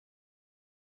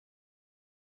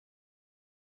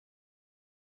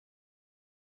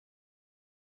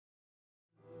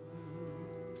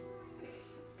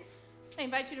I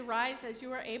invite you to rise as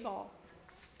you are able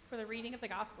for the reading of the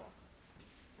gospel.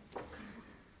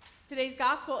 Today's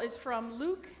gospel is from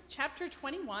Luke chapter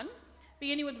 21,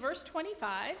 beginning with verse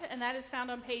 25, and that is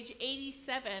found on page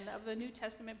 87 of the New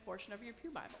Testament portion of your Pew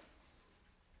Bible.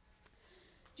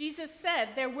 Jesus said,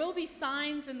 "There will be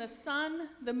signs in the sun,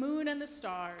 the moon, and the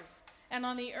stars, and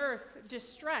on the earth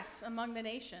distress among the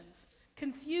nations,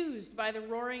 confused by the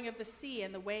roaring of the sea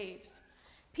and the waves.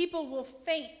 People will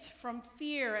faint from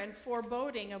fear and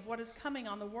foreboding of what is coming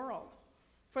on the world,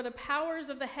 for the powers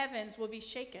of the heavens will be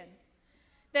shaken.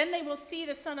 Then they will see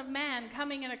the Son of Man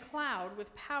coming in a cloud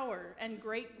with power and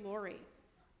great glory.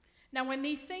 Now when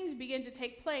these things begin to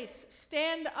take place,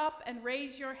 stand up and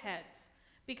raise your heads,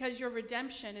 because your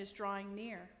redemption is drawing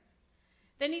near."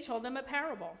 Then he told them a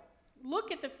parable.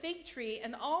 "Look at the fig tree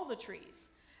and all the trees.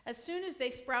 As soon as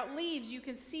they sprout leaves, you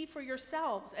can see for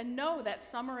yourselves and know that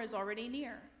summer is already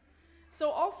near. So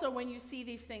also when you see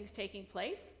these things taking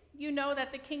place, you know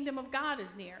that the kingdom of God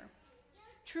is near.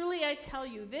 Truly I tell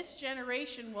you, this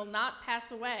generation will not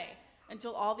pass away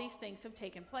until all these things have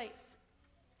taken place.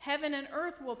 Heaven and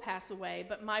earth will pass away,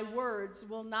 but my words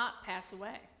will not pass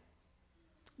away.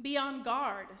 Be on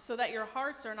guard so that your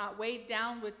hearts are not weighed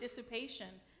down with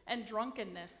dissipation and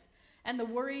drunkenness and the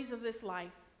worries of this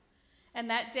life, and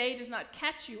that day does not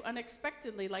catch you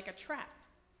unexpectedly like a trap.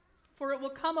 For it will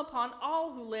come upon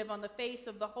all who live on the face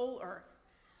of the whole earth.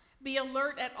 Be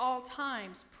alert at all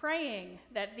times, praying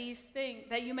that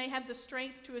you may have the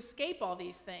strength to escape all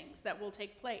these things that will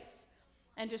take place,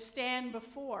 and to stand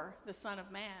before the Son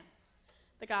of Man."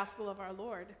 The gospel of our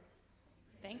Lord.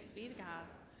 Thanks be to God.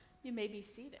 You may be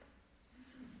seated.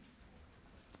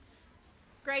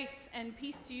 Grace and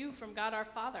peace to you from God our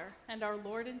Father and our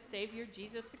Lord and Savior,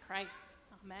 Jesus the Christ.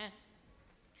 Amen.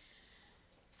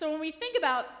 So when we think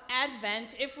about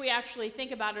Advent, if we actually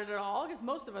think about it at all, because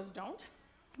most of us don't,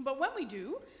 but when we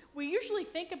do, we usually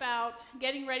think about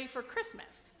getting ready for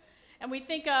Christmas. And we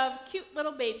think of cute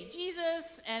little baby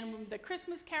Jesus and the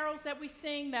Christmas carols that we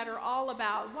sing that are all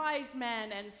about wise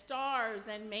men and stars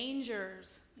and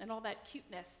mangers and all that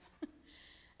cuteness.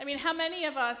 I mean, how many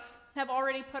of us have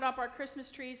already put up our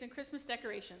Christmas trees and Christmas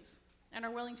decorations and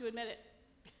are willing to admit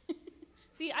it?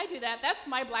 See, I do that. That's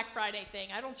my Black Friday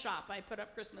thing. I don't shop. I put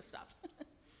up Christmas stuff.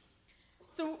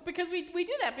 So because we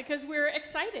do that because we're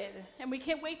excited and we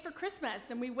can't wait for Christmas,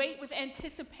 and we wait with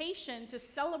anticipation to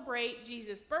celebrate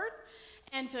Jesus' birth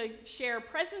and to share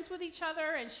presents with each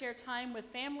other and share time with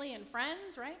family and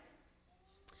friends, right?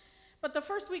 But the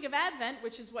first week of Advent,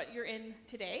 which is what you're in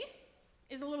today,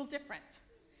 is a little different.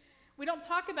 We don't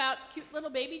talk about cute little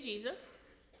baby Jesus.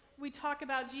 We talk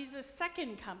about Jesus'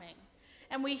 second coming.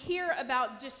 And we hear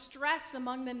about distress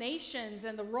among the nations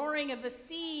and the roaring of the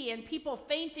sea and people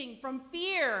fainting from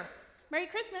fear. Merry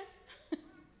Christmas.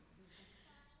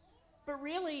 But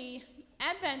really,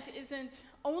 Advent isn't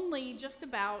only just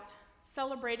about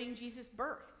celebrating Jesus'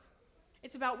 birth.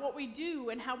 It's about what we do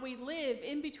and how we live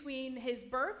in between his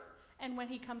birth and when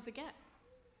he comes again.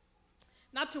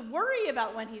 Not to worry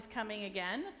about when he's coming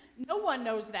again. No one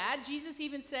knows that. Jesus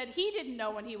even said he didn't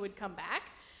know when he would come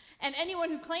back. And anyone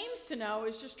who claims to know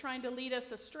is just trying to lead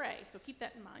us astray. So keep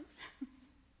that in mind.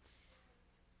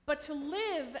 But to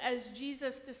live as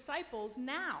Jesus' disciples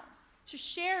now, to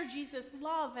share Jesus'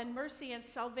 love and mercy and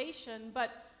salvation,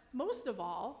 but most of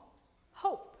all,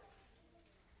 hope.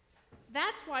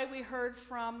 That's why we heard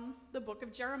from the book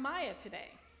of Jeremiah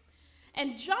today.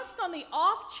 And just on the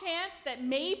off chance that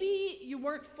maybe you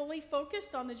weren't fully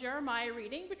focused on the Jeremiah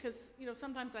reading, because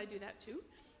sometimes I do that too,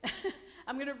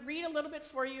 I'm going to read a little bit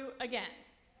for you again.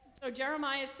 So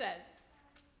Jeremiah said,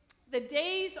 "The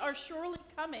days are surely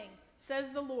coming,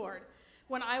 says the Lord,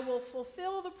 when I will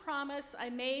fulfill the promise I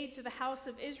made to the house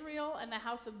of Israel and the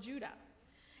house of Judah.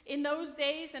 In those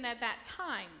days and at that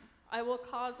time, I will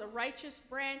cause a righteous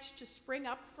branch to spring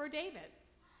up for David,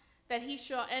 that he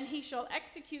shall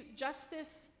execute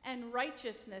justice and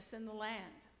righteousness in the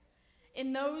land.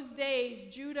 In those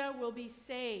days, Judah will be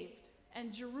saved,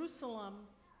 and Jerusalem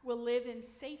will live in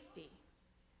safety."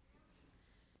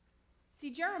 See,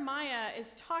 Jeremiah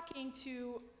is talking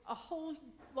to a whole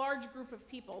large group of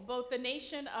people, both the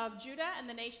nation of Judah and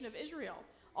the nation of Israel,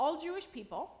 all Jewish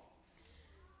people.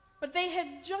 But they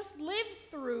had just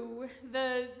lived through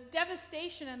the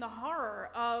devastation and the horror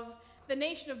of the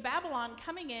nation of Babylon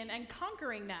coming in and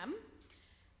conquering them,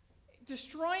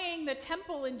 destroying the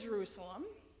temple in Jerusalem,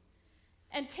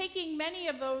 and taking many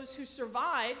of those who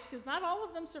survived, because not all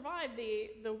of them survived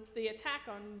the attack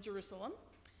on Jerusalem,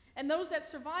 and those that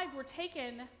survived were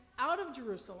taken out of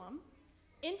Jerusalem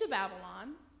into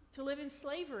Babylon to live in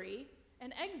slavery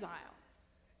and exile.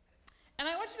 And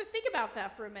I want you to think about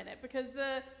that for a minute, because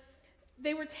the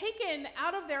they were taken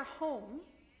out of their home,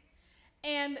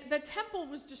 and the temple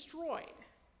was destroyed.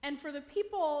 And for the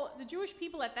people, the Jewish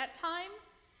people at that time,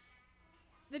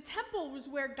 the temple was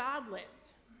where God lived.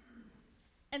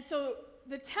 And so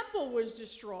the temple was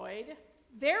destroyed,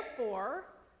 therefore,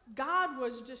 God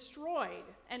was destroyed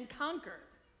and conquered.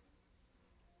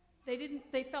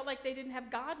 They felt like they didn't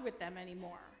have God with them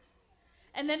anymore.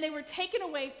 And then they were taken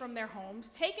away from their homes,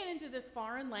 taken into this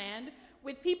foreign land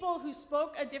with people who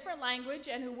spoke a different language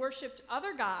and who worshiped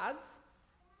other gods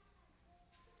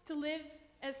to live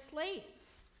as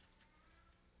slaves.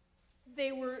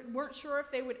 They weren't sure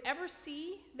if they would ever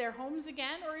see their homes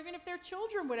again, or even if their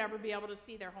children would ever be able to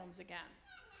see their homes again.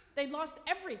 They'd lost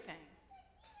everything.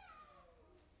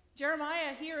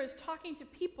 Jeremiah here is talking to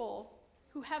people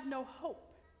who have no hope.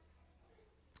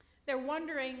 They're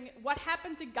wondering what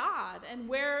happened to God, and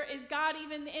where is God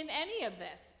even in any of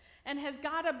this? And has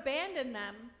God abandoned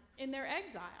them in their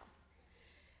exile?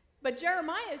 But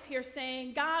Jeremiah is here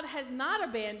saying God has not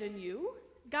abandoned you.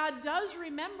 God does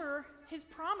remember his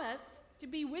promise to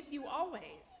be with you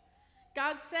always.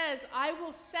 God says, I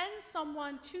will send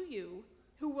someone to you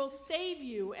who will save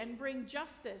you and bring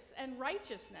justice and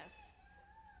righteousness.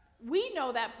 We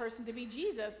know that person to be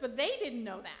Jesus, but they didn't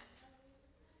know that.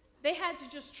 They had to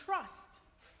just trust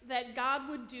that God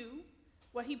would do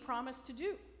what he promised to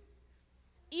do.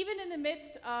 Even in the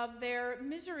midst of their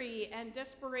misery and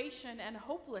desperation and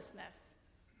hopelessness,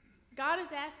 God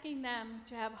is asking them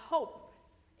to have hope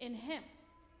in him.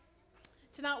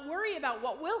 To not worry about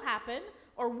what will happen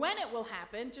or when it will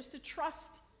happen, just to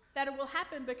trust that it will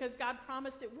happen because God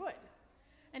promised it would.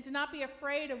 And to not be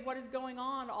afraid of what is going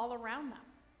on all around them.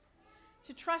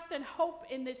 To trust and hope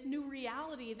in this new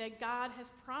reality that God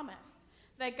has promised,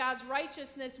 that God's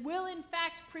righteousness will in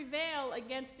fact prevail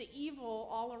against the evil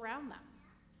all around them.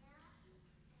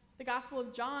 The Gospel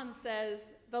of John says,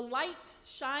 the light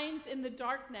shines in the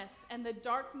darkness, and the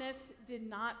darkness did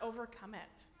not overcome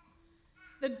it.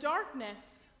 The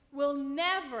darkness will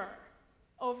never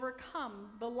overcome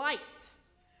the light.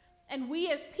 And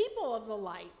we as people of the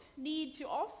light need to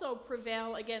also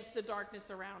prevail against the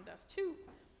darkness around us too,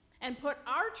 and put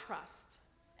our trust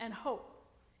and hope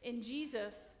in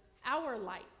Jesus, our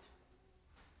light.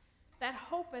 That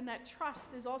hope and that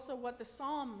trust is also what the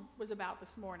psalm was about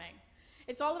this morning.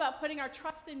 It's all about putting our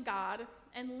trust in God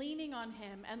and leaning on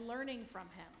him and learning from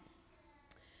him.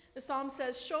 The psalm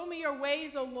says, show me your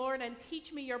ways, O Lord, and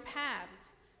teach me your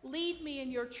paths. Lead me in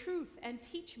your truth and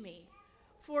teach me.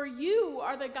 For you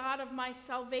are the God of my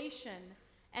salvation,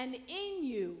 and in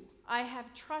you I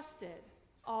have trusted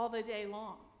all the day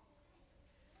long.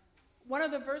 One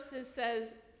of the verses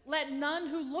says, let none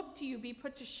who look to you be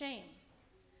put to shame.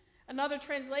 Another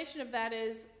translation of that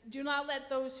is, do not let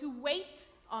those who wait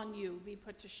on you be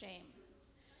put to shame.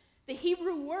 The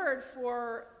Hebrew word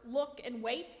for look and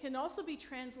wait can also be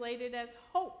translated as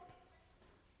hope.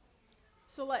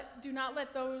 So do not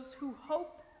let those who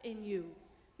hope in you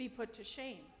be put to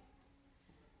shame.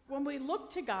 When we look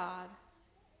to God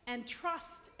and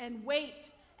trust and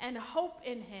wait and hope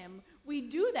in him, we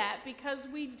do that because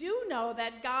we do know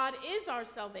that God is our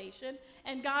salvation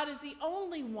and God is the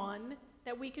only one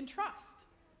that we can trust.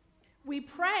 We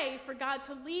pray for God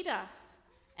to lead us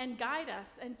and guide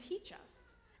us and teach us.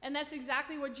 And that's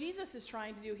exactly what Jesus is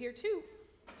trying to do here too,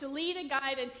 to lead and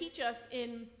guide and teach us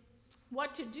in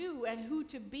what to do and who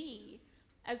to be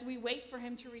as we wait for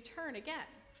him to return again.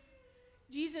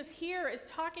 Jesus here is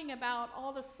talking about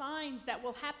all the signs that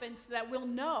will happen so that we'll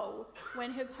know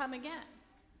when he'll come again.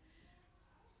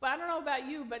 But I don't know about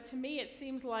you, but to me it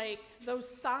seems like those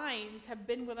signs have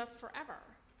been with us forever.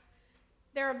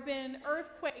 There have been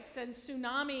earthquakes and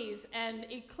tsunamis and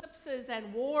eclipses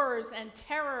and wars and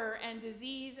terror and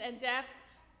disease and death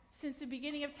since the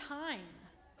beginning of time,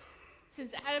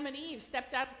 since Adam and Eve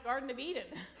stepped out of the Garden of Eden.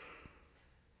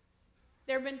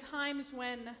 There have been times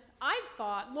when I've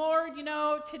thought, Lord,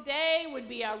 today would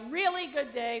be a really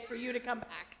good day for you to come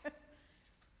back.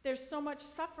 There's so much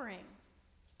suffering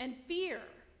and fear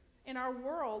in our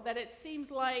world that it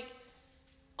seems like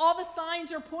all the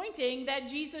signs are pointing that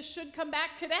Jesus should come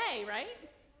back today, right?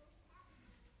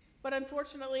 But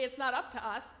unfortunately, it's not up to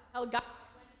us. God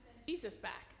sent Jesus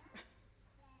back.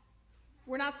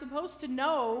 We're not supposed to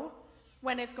know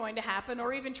when it's going to happen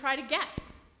or even try to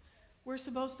guess. We're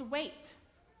supposed to wait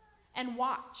and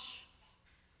watch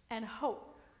and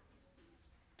hope.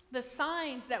 The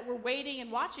signs that we're waiting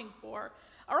and watching for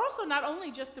are also not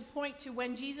only just to point to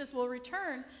when Jesus will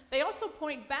return, they also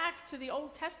point back to the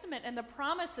Old Testament and the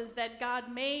promises that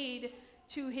God made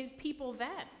to his people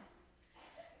then.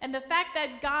 And the fact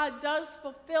that God does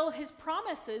fulfill his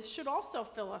promises should also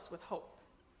fill us with hope.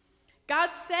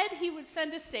 God said he would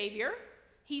send a Savior.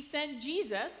 He sent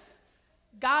Jesus.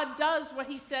 God does what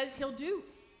he says he'll do.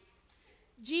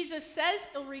 Jesus says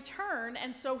he'll return,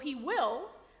 and so he will,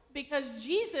 because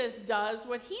Jesus does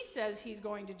what he says he's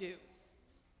going to do.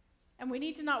 And we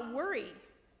need to not worry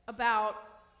about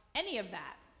any of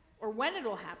that or when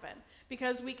it'll happen,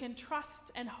 because we can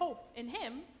trust and hope in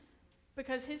him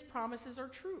because his promises are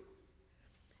true.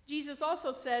 Jesus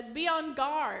also said, be on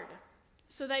guard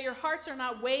so that your hearts are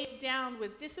not weighed down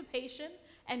with dissipation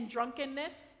and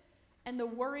drunkenness and the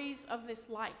worries of this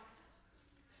life.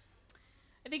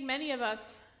 I think many of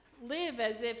us live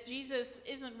as if Jesus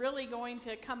isn't really going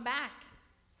to come back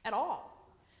at all.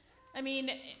 I mean,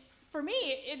 for me,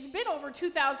 it's been over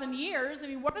 2,000 years. I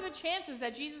mean, what are the chances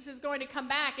that Jesus is going to come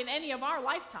back in any of our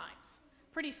lifetimes?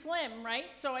 Pretty slim,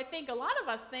 right? So I think a lot of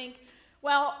us think,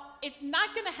 well, it's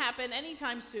not going to happen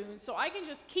anytime soon, so I can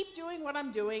just keep doing what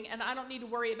I'm doing and I don't need to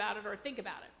worry about it or think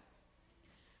about it.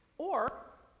 Or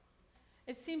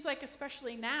it seems like,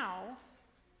 especially now,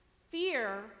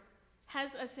 fear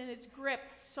has us in its grip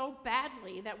so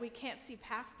badly that we can't see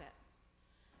past it.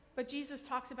 But Jesus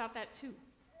talks about that too.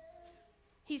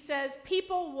 He says,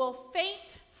 people will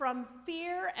faint from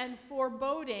fear and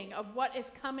foreboding of what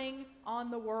is coming on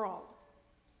the world.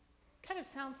 Kind of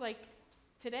sounds like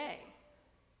today.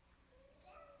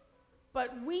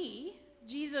 But we,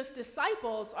 Jesus'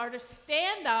 disciples, are to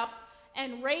stand up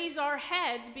and raise our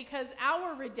heads because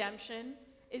our redemption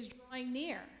is drawing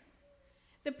near.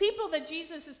 The people that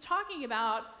Jesus is talking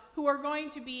about who are going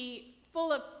to be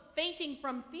full of fainting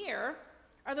from fear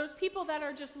are those people that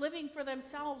are just living for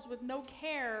themselves with no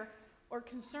care or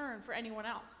concern for anyone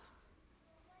else.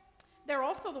 They're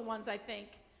also the ones, I think,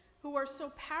 who are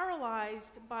so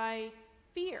paralyzed by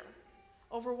fear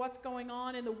over what's going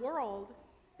on in the world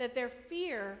that their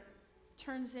fear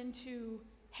turns into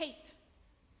hate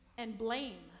and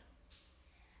blame.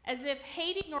 As if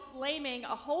hating or blaming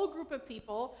a whole group of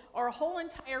people or a whole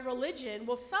entire religion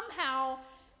will somehow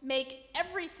make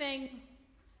everything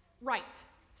right,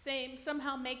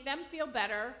 somehow make them feel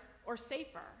better or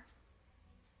safer.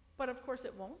 But of course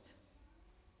it won't.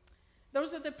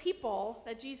 Those are the people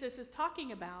that Jesus is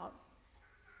talking about,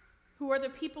 who are the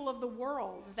people of the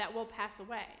world that will pass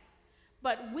away.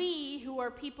 But we, who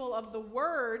are people of the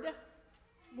Word,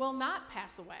 will not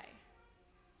pass away.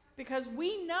 Because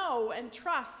we know and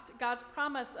trust God's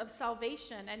promise of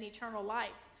salvation and eternal life.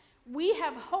 We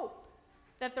have hope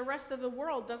that the rest of the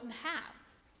world doesn't have.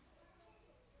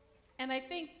 And I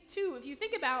think, too, if you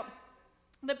think about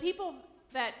the people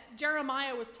that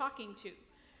Jeremiah was talking to,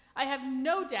 I have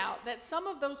no doubt that some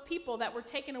of those people that were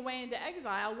taken away into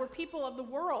exile were people of the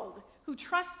world who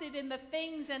trusted in the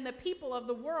things and the people of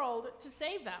the world to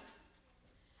save them.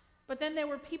 But then there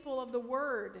were people of the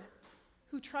Word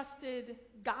who trusted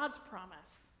God's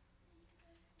promise.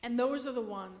 And those are the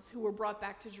ones who were brought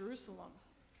back to Jerusalem.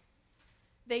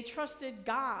 They trusted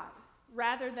God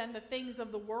rather than the things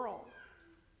of the world,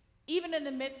 even in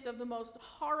the midst of the most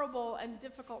horrible and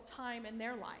difficult time in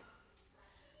their life.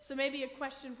 So maybe a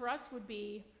question for us would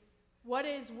be, what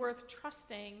is worth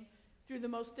trusting through the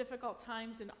most difficult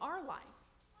times in our life?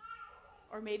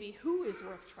 Or maybe who is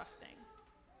worth trusting?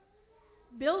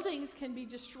 Buildings can be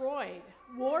destroyed.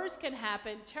 Wars can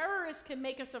happen. Terrorists can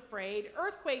make us afraid.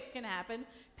 Earthquakes can happen.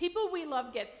 People we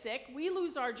love get sick. We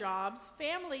lose our jobs.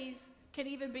 Families can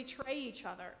even betray each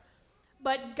other.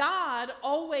 But God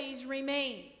always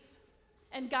remains.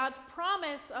 And God's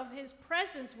promise of his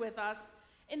presence with us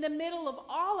in the middle of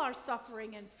all our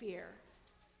suffering and fear,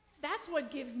 that's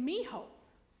what gives me hope.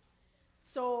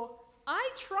 So I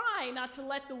try not to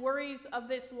let the worries of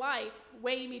this life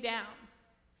weigh me down.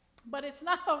 But it's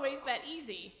not always that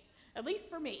easy, at least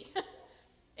for me.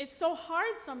 It's so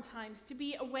hard sometimes to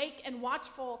be awake and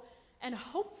watchful and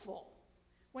hopeful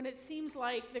when it seems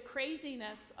like the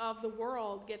craziness of the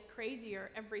world gets crazier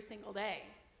every single day.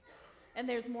 And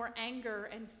there's more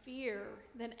anger and fear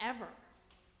than ever.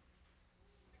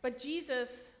 But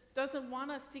Jesus doesn't want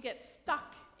us to get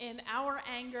stuck in our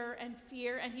anger and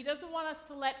fear, and he doesn't want us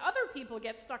to let other people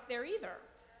get stuck there either.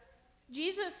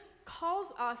 Jesus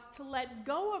calls us to let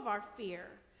go of our fear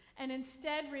and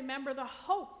instead remember the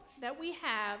hope that we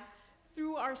have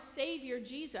through our Savior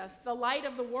Jesus, the light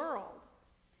of the world.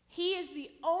 He is the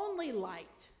only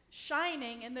light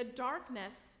shining in the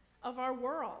darkness of our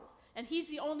world, and he's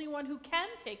the only one who can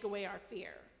take away our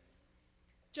fear.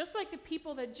 Just like the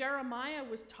people that Jeremiah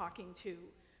was talking to,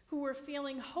 who were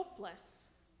feeling hopeless,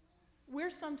 we're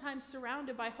sometimes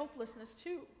surrounded by hopelessness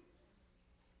too.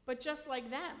 But just like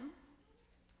them,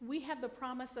 we have the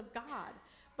promise of God.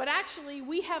 But actually,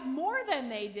 we have more than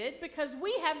they did because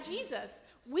we have Jesus.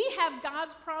 We have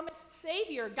God's promised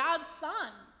Savior, God's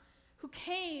Son, who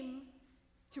came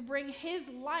to bring his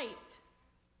light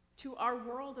to our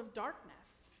world of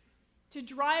darkness, to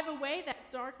drive away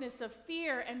that darkness of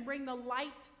fear and bring the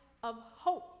light of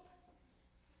hope.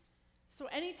 So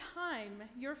anytime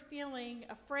you're feeling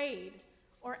afraid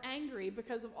or angry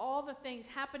because of all the things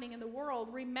happening in the world,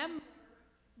 remember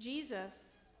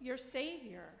Jesus, your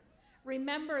Savior.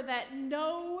 Remember that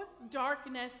no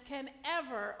darkness can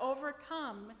ever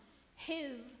overcome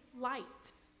his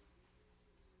light.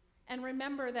 And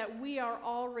remember that we are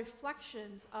all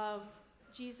reflections of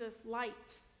Jesus'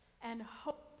 light and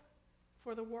hope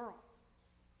for the world.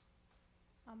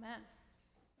 Amen.